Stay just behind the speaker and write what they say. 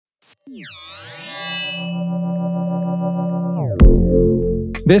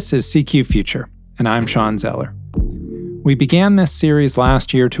This is CQ Future, and I'm Sean Zeller. We began this series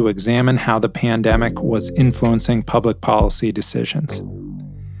last year to examine how the pandemic was influencing public policy decisions.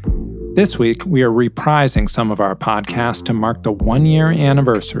 This week, we are reprising some of our podcasts to mark the one-year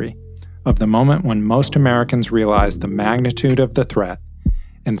anniversary of the moment when most Americans realized the magnitude of the threat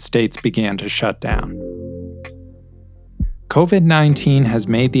and states began to shut down. COVID-19 has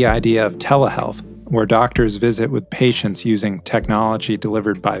made the idea of telehealth, where doctors visit with patients using technology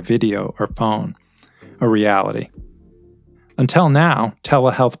delivered by video or phone, a reality. Until now,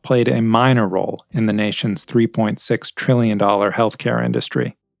 telehealth played a minor role in the nation's $3.6 trillion healthcare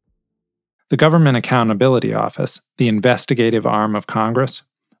industry. The Government Accountability Office, the investigative arm of Congress,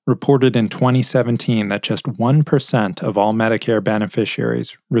 reported in 2017 that just 1% of all Medicare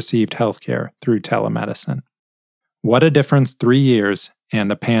beneficiaries received healthcare through telemedicine. What a difference 3 years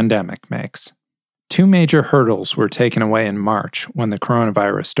and a pandemic makes. Two major hurdles were taken away in March when the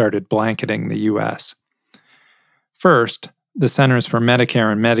coronavirus started blanketing the U.S. First, the Centers for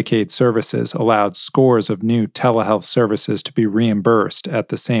Medicare and Medicaid Services allowed scores of new telehealth services to be reimbursed at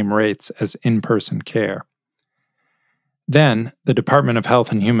the same rates as in-person care. Then, the Department of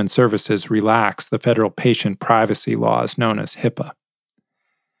Health and Human Services relaxed the federal patient privacy laws known as HIPAA.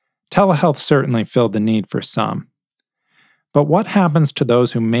 Telehealth certainly filled the need for some. But what happens to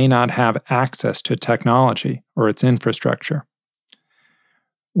those who may not have access to technology or its infrastructure?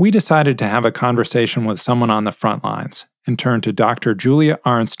 We decided to have a conversation with someone on the front lines and turned to Dr. Julia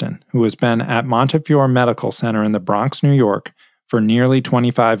Arnsten, who has been at Montefiore Medical Center in the Bronx, New York, for nearly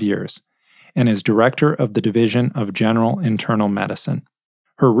 25 years and is director of the Division of General Internal Medicine.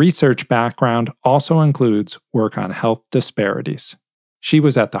 Her research background also includes work on health disparities. She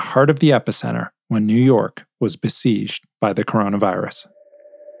was at the heart of the epicenter when New York was besieged by the coronavirus.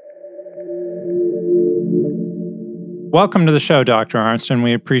 Welcome to the show, Dr. Arnsten.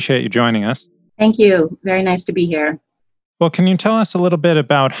 We appreciate you joining us. Thank you. Very nice to be here. Well, can you tell us a little bit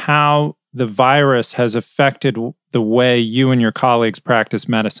about how the virus has affected the way you and your colleagues practice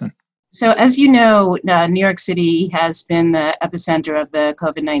medicine? So, as you know, New York City has been the epicenter of the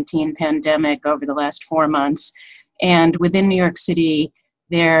COVID-19 pandemic over the last 4 months. And within New York City,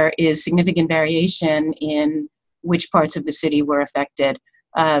 there is significant variation in which parts of the city were affected.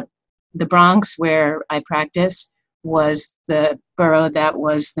 The Bronx, where I practice, was the borough that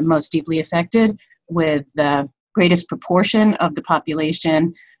was the most deeply affected, with the greatest proportion of the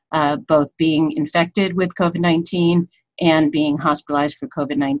population both being infected with COVID-19 and being hospitalized for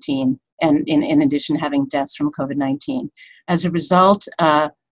COVID-19, and in addition having deaths from COVID-19. As a result,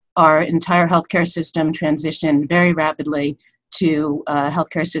 our entire healthcare system transitioned very rapidly to a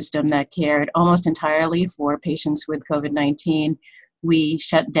healthcare system that cared almost entirely for patients with COVID-19. We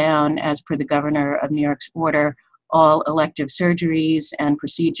shut down, as per the governor of New York's order, all elective surgeries and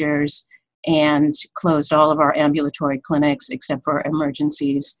procedures and closed all of our ambulatory clinics except for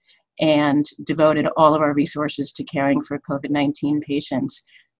emergencies and devoted all of our resources to caring for COVID-19 patients.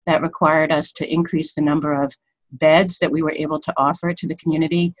 That required us to increase the number of beds that we were able to offer to the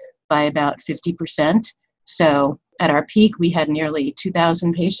community by about 50%. So at our peak, we had nearly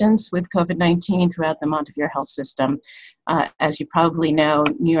 2,000 patients with COVID-19 throughout the Montefiore Health System. As you probably know,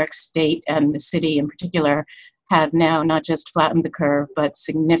 New York State and the city in particular have now not just flattened the curve, but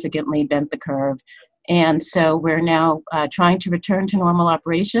significantly bent the curve. And so we're now trying to return to normal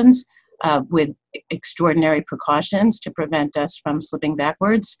operations with extraordinary precautions to prevent us from slipping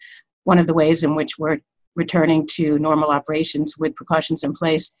backwards. One of the ways in which we're returning to normal operations with precautions in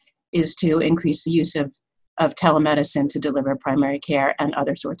place is to increase the use of telemedicine to deliver primary care and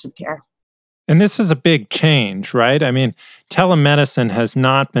other sorts of care. And this is a big change, right? I mean, telemedicine has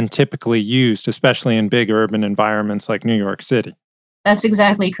not been typically used, especially in big urban environments like New York City. That's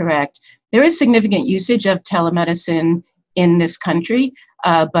exactly correct. There is significant usage of telemedicine in this country,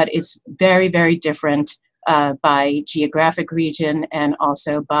 but it's very, very different by geographic region and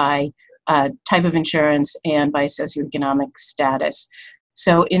also by type of insurance and by socioeconomic status.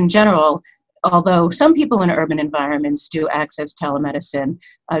 So in general, although some people in urban environments do access telemedicine,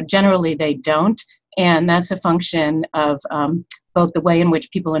 generally they don't. And that's a function of both the way in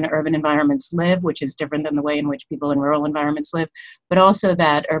which people in urban environments live, which is different than the way in which people in rural environments live, but also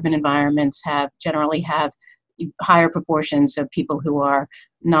that urban environments generally have higher proportions of people who are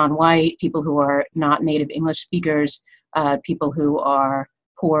non-white, people who are not native English speakers, people who are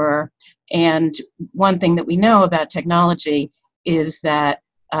poorer. And one thing that we know about technology is that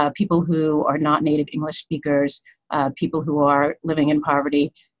people who are not native English speakers, people who are living in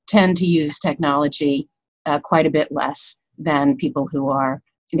poverty, tend to use technology quite a bit less than people who are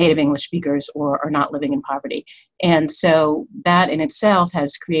native English speakers or are not living in poverty. And so that in itself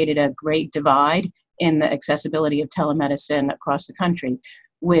has created a great divide in the accessibility of telemedicine across the country.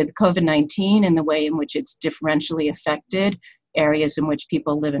 With COVID-19 and the way in which it's differentially affected areas in which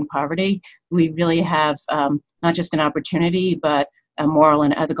people live in poverty, we really have not just an opportunity, but a moral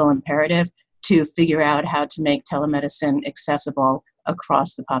and ethical imperative to figure out how to make telemedicine accessible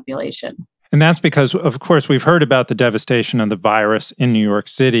across the population. And that's because, of course, we've heard about the devastation of the virus in New York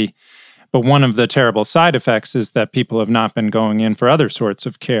City. But one of the terrible side effects is that people have not been going in for other sorts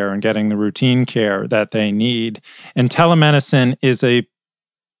of care and getting the routine care that they need. And telemedicine is a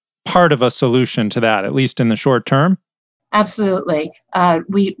part of a solution to that, at least in the short term. Absolutely.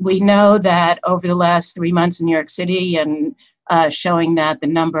 We know that over the last 3 months in New York City, and showing that the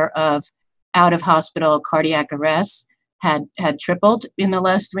number of out-of-hospital cardiac arrests had tripled in the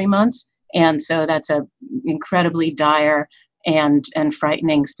last 3 months. And so that's an incredibly dire and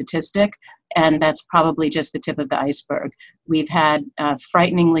frightening statistic. And that's probably just the tip of the iceberg. We've had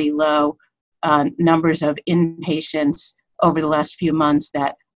frighteningly low numbers of inpatients over the last few months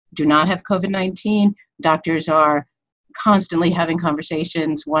that do not have COVID-19. Doctors are constantly having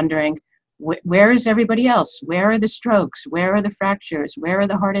conversations, wondering, where is everybody else? Where are the strokes? Where are the fractures? Where are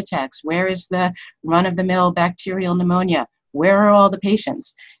the heart attacks? Where is the run-of-the-mill bacterial pneumonia? Where are all the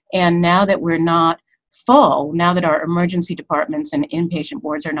patients? And now that we're not full, now that our emergency departments and inpatient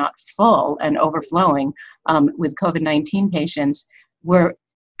wards are not full and overflowing with COVID-19 patients, we're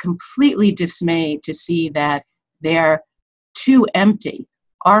completely dismayed to see that they're too empty.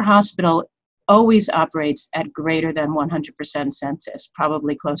 Our hospital always operates at greater than 100% census,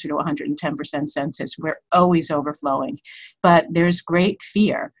 probably closer to 110% census. We're always overflowing. But there's great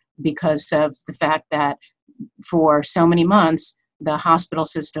fear because of the fact that for so many months, the hospital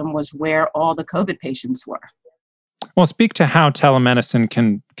system was where all the COVID patients were. Well, speak to how telemedicine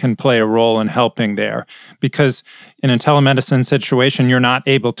can play a role in helping there, because in a telemedicine situation, you're not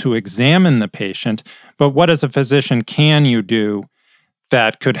able to examine the patient, but what as a physician can you do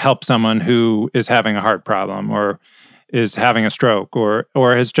that could help someone who is having a heart problem or is having a stroke or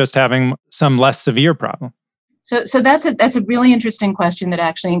is just having some less severe problem? So that's a really interesting question that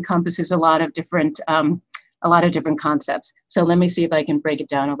actually encompasses a lot of different concepts. So let me see if I can break it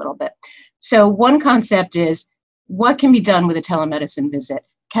down a little bit. So one concept is, what can be done with a telemedicine visit?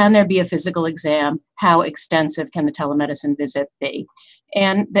 Can there be a physical exam? How extensive can the telemedicine visit be?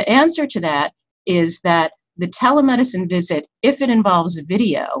 And the answer to that is that the telemedicine visit, if it involves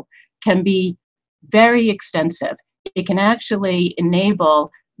video, can be very extensive. It can actually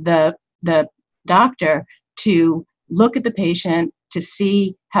enable the doctor to look at the patient, to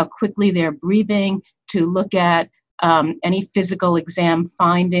see how quickly they're breathing, to look at any physical exam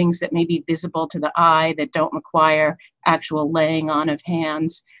findings that may be visible to the eye that don't require actual laying on of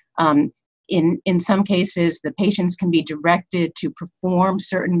hands. In some cases, the patients can be directed to perform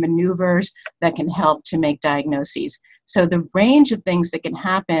certain maneuvers that can help to make diagnoses. So the range of things that can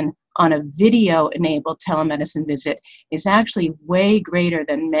happen on a video-enabled telemedicine visit is actually way greater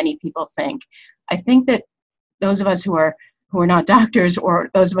than many people think. I think that those of us who are not doctors, or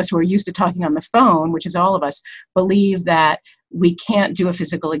those of us who are used to talking on the phone, which is all of us, believe that we can't do a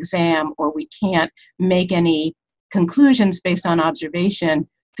physical exam or we can't make any conclusions based on observation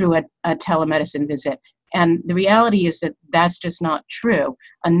through a telemedicine visit. And the reality is that that's just not true.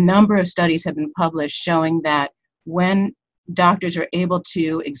 A number of studies have been published showing that when doctors are able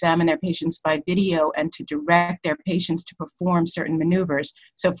to examine their patients by video and to direct their patients to perform certain maneuvers.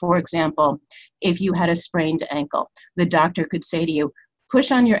 So for example, if you had a sprained ankle, the doctor could say to you,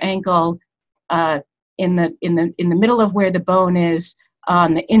 push on your ankle in the middle of where the bone is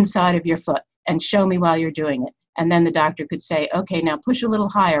on the inside of your foot and show me while you're doing it. And then the doctor could say, okay, now push a little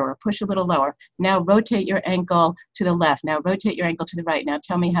higher or push a little lower. Now rotate your ankle to the left. Now rotate your ankle to the right. Now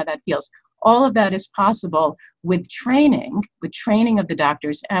tell me how that feels. All of that is possible with training of the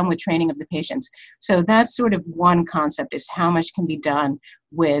doctors and with training of the patients. So that's sort of one concept, is how much can be done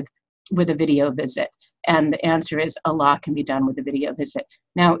with a video visit. And the answer is a lot can be done with a video visit.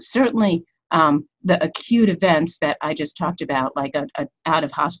 Now, certainly the acute events that I just talked about, like an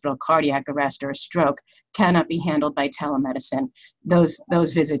out-of-hospital cardiac arrest or a stroke, cannot be handled by telemedicine. Those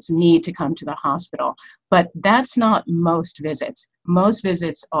visits need to come to the hospital. But that's not most visits. Most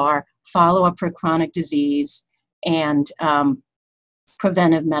visits are follow-up for chronic disease and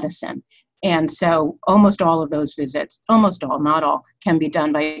preventive medicine. And so almost all of those visits, almost all, not all, can be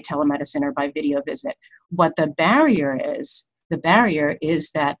done by telemedicine or by video visit. What the barrier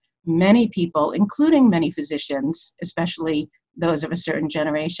is that many people, including many physicians, especially those of a certain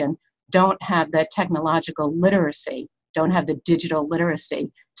generation, don't have the technological literacy don't have the digital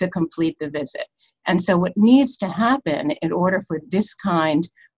literacy to complete the visit. And so what needs to happen in order for this kind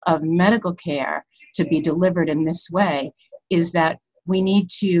of medical care to be delivered in this way is that we need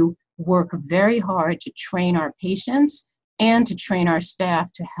to work very hard to train our patients and to train our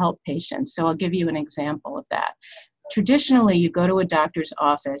staff to help patients. So I'll give you an example of that. Traditionally, you go to a doctor's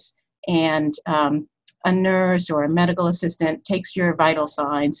office and a nurse or a medical assistant takes your vital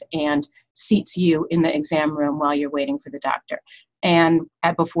signs and seats you in the exam room while you're waiting for the doctor. And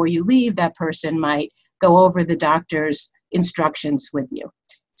before you leave, that person might go over the doctor's instructions with you.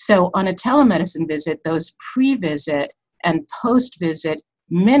 So on a telemedicine visit, those pre-visit and post-visit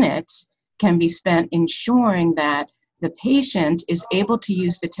minutes can be spent ensuring that the patient is able to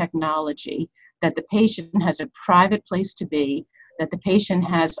use the technology, that the patient has a private place to be, that the patient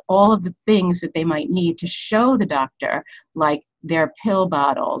has all of the things that they might need to show the doctor, like their pill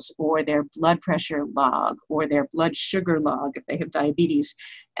bottles or their blood pressure log or their blood sugar log if they have diabetes,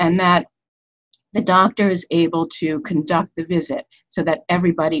 and that the doctor is able to conduct the visit so that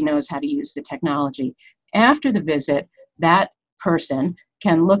everybody knows how to use the technology. After the visit, that person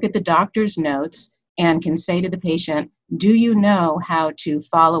can look at the doctor's notes and can say to the patient, do you know how to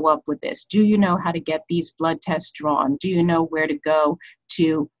follow up with this? Do you know how to get these blood tests drawn? Do you know where to go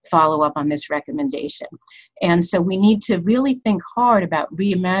to follow up on this recommendation? And so we need to really think hard about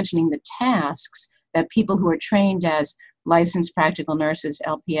reimagining the tasks that people who are trained as licensed practical nurses,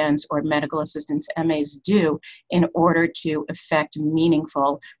 LPNs, or medical assistants, MAs do in order to effect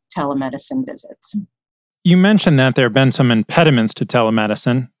meaningful telemedicine visits. You mentioned that there have been some impediments to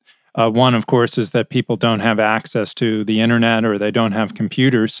telemedicine. One, of course, is that people don't have access to the internet or they don't have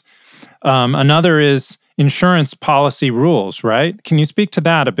computers. Another is insurance policy rules, right? Can you speak to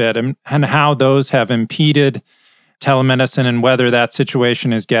that a bit and how those have impeded telemedicine and whether that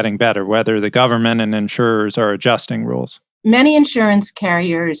situation is getting better, whether the government and insurers are adjusting rules? Many insurance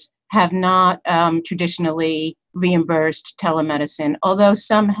carriers have not traditionally reimbursed telemedicine, although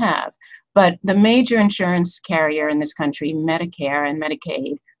some have. But the major insurance carrier in this country, Medicare and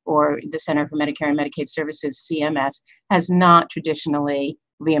Medicaid, or the Center for Medicare and Medicaid Services, CMS, has not traditionally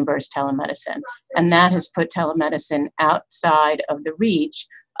reimbursed telemedicine. And that has put telemedicine outside of the reach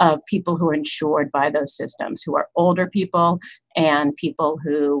of people who are insured by those systems, who are older people and people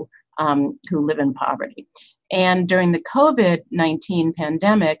who live in poverty. And during the COVID-19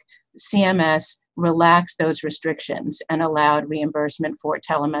 pandemic, CMS relaxed those restrictions and allowed reimbursement for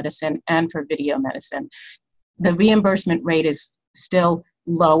telemedicine and for video medicine. The reimbursement rate is still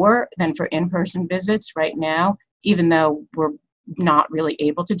lower than for in-person visits right now, even though we're not really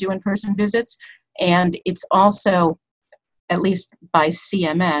able to do in-person visits. And it's also, at least by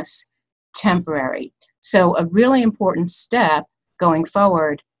CMS, temporary. So a really important step going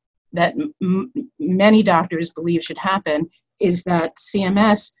forward that many doctors believe should happen is that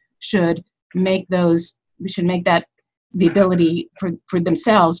CMS should make that the ability for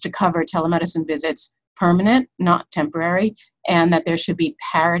themselves to cover telemedicine visits permanent, not temporary, and that there should be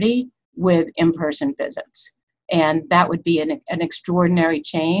parity with in-person visits. And that would be an extraordinary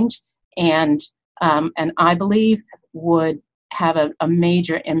change, and I believe would have a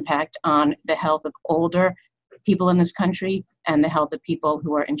major impact on the health of older people in this country and the health of people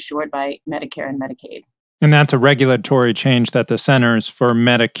who are insured by Medicare and Medicaid. And that's a regulatory change that the Centers for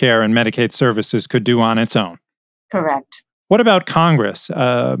Medicare and Medicaid Services could do on its own. Correct. What about Congress?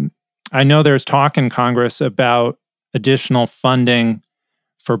 I know there's talk in Congress about additional funding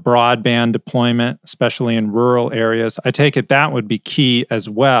for broadband deployment, especially in rural areas. I take it that would be key as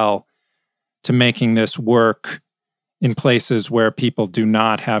well to making this work in places where people do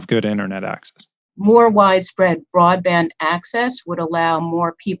not have good internet access. More widespread broadband access would allow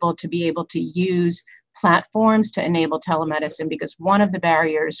more people to be able to use platforms to enable telemedicine, because one of the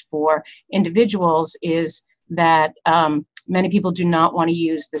barriers for individuals is that many people do not want to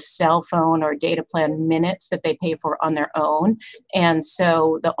use the cell phone or data plan minutes that they pay for on their own. And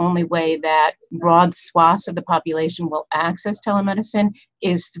so the only way that broad swaths of the population will access telemedicine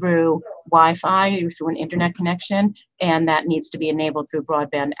is through Wi-Fi or through an internet connection, and that needs to be enabled through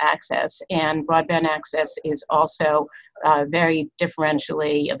broadband access. And broadband access is also very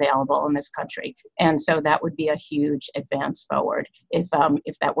differentially available in this country. And so that would be a huge advance forward if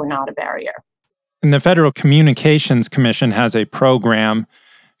that were not a barrier. And the Federal Communications Commission has a program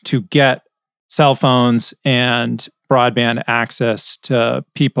to get cell phones and broadband access to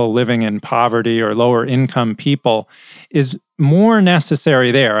people living in poverty or lower income people. Is more necessary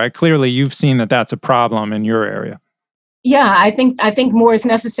there? Clearly, you've seen that that's a problem in your area. Yeah, I think more is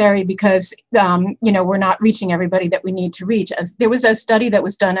necessary because we're not reaching everybody that we need to reach. There was a study that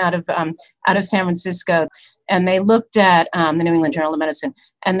was done out of San Francisco and they looked at the New England Journal of Medicine,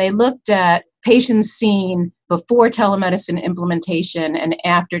 and they looked at patients seen before telemedicine implementation and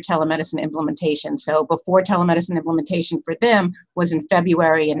after telemedicine implementation. So before telemedicine implementation for them was in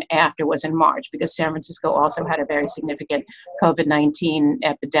February and after was in March, because San Francisco also had a very significant COVID-19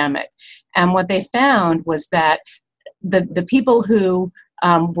 epidemic. And what they found was that the people who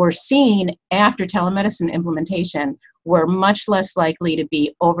were seen after telemedicine implementation were much less likely to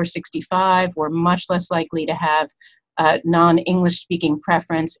be over 65, were much less likely to have non-English speaking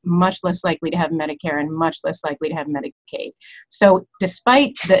preference, much less likely to have Medicare, and much less likely to have Medicaid. So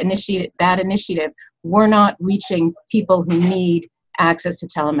despite that initiative, we're not reaching people who need access to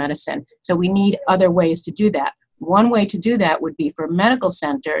telemedicine. So we need other ways to do that. One way to do that would be for medical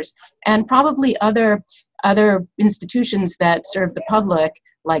centers and probably other institutions that serve the public,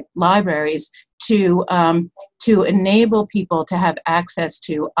 like libraries, to enable people to have access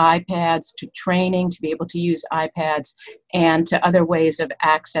to iPads, to training, to be able to use iPads, and to other ways of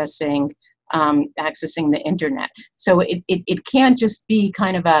accessing the internet. So it can't just be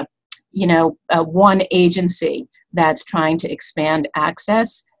kind of a one agency that's trying to expand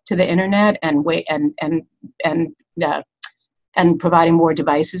access to the internet and providing more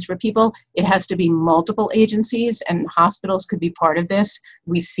devices for people. It has to be multiple agencies, and hospitals could be part of this.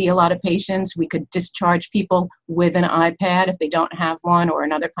 We see a lot of patients. We could discharge people with an iPad if they don't have one, or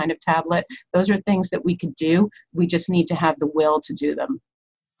another kind of tablet. Those are things that we could do. We just need to have the will to do them.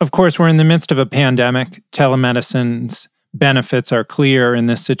 Of course, we're in the midst of a pandemic. Telemedicine's benefits are clear in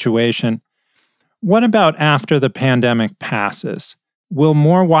this situation. What about after the pandemic passes? Will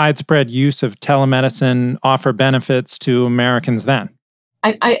more widespread use of telemedicine offer benefits to Americans then?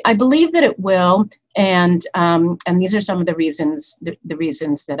 I believe that it will, and these are some of the reasons. The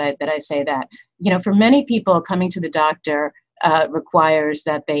reasons that I say that. For many people, coming to the doctor requires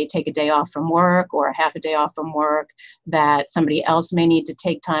that they take a day off from work or a half a day off from work. That somebody else may need to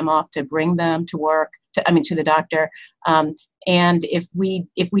take time off to bring them to work. To the doctor. And if we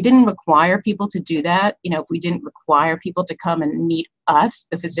didn't require people to do that, if we didn't require people to come and meet us,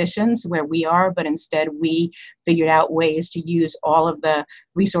 the physicians, where we are, but instead we figured out ways to use all of the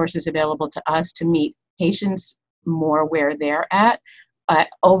resources available to us to meet patients more where they're at,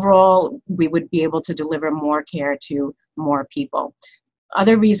 overall, we would be able to deliver more care to more people.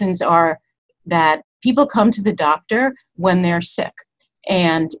 Other reasons are that people come to the doctor when they're sick.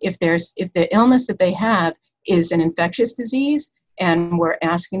 And if the illness that they have is an infectious disease, and we're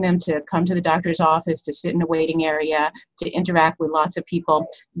asking them to come to the doctor's office, to sit in a waiting area, to interact with lots of people,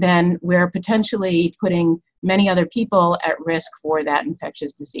 then we're potentially putting many other people at risk for that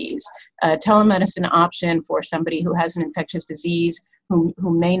infectious disease. A telemedicine option for somebody who has an infectious disease, who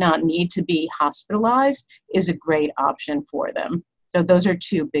may not need to be hospitalized, is a great option for them. So those are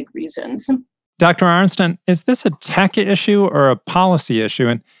two big reasons. Dr. Arnsten, is this a tech issue or a policy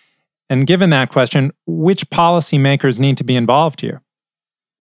issue? And given that question, which policymakers need to be involved here?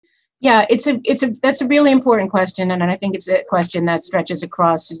 Yeah, that's a really important question, and I think it's a question that stretches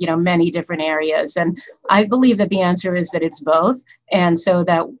across many different areas. And I believe that the answer is that it's both, and so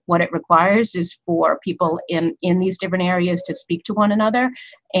that what it requires is for people in these different areas to speak to one another,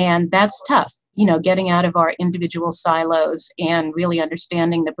 and that's tough. Getting out of our individual silos and really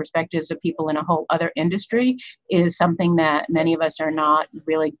understanding the perspectives of people in a whole other industry is something that many of us are not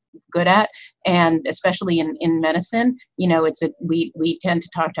really good at. And especially in medicine, we tend to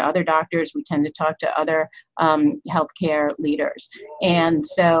talk to other doctors, we tend to talk to other healthcare leaders. And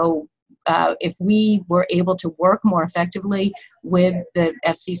so if we were able to work more effectively with the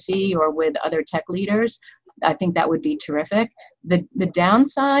FCC or with other tech leaders, I think that would be terrific. The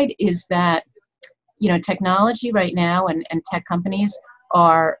downside is that technology right now and tech companies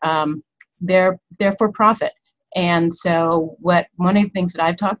are they're for profit. And so one of the things that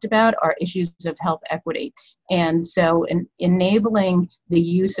I've talked about are issues of health equity. And so enabling the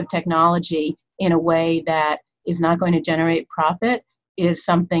use of technology in a way that is not going to generate profit is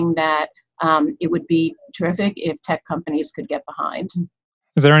something that it would be terrific if tech companies could get behind.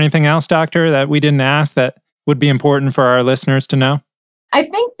 Is there anything else, Doctor, that we didn't ask that would be important for our listeners to know? I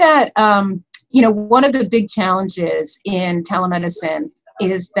think that one of the big challenges in telemedicine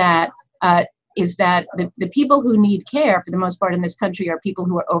is that the people who need care, for the most part in this country, are people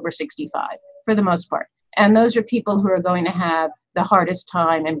who are over 65, for the most part. And those are people who are going to have the hardest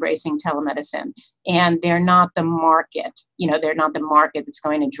time embracing telemedicine. And they're not the market. They're not the market that's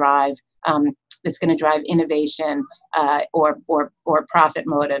going to drive innovation or profit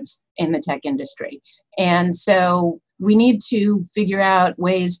motives in the tech industry. And so we need to figure out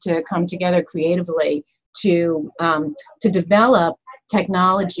ways to come together creatively to develop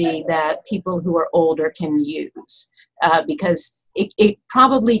technology that people who are older can use, because it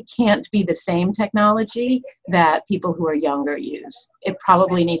probably can't be the same technology that people who are younger use. It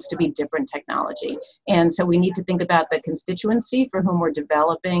probably needs to be different technology. And so we need to think about the constituency for whom we're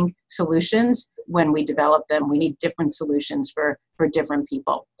developing solutions. When we develop them, we need different solutions for different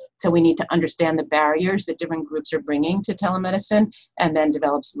people. So we need to understand the barriers that different groups are bringing to telemedicine and then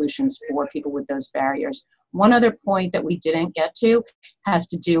develop solutions for people with those barriers. One other point that we didn't get to has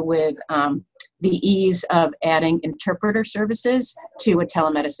to do with the ease of adding interpreter services to a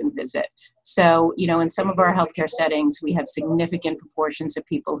telemedicine visit. So, in some of our healthcare settings, we have significant proportions of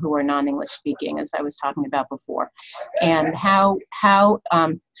people who are non-English speaking, as I was talking about before. And how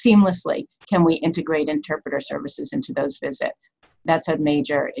seamlessly can we integrate interpreter services into those visits? That's a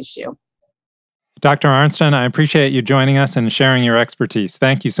major issue. Dr. Arnsten, I appreciate you joining us and sharing your expertise.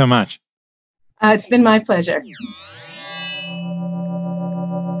 Thank you so much. It's been my pleasure.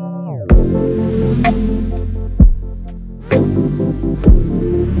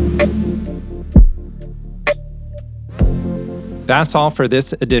 That's all for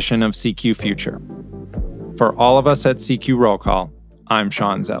this edition of CQ Future. For all of us at CQ Roll Call, I'm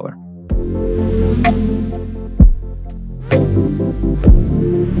Sean Zeller.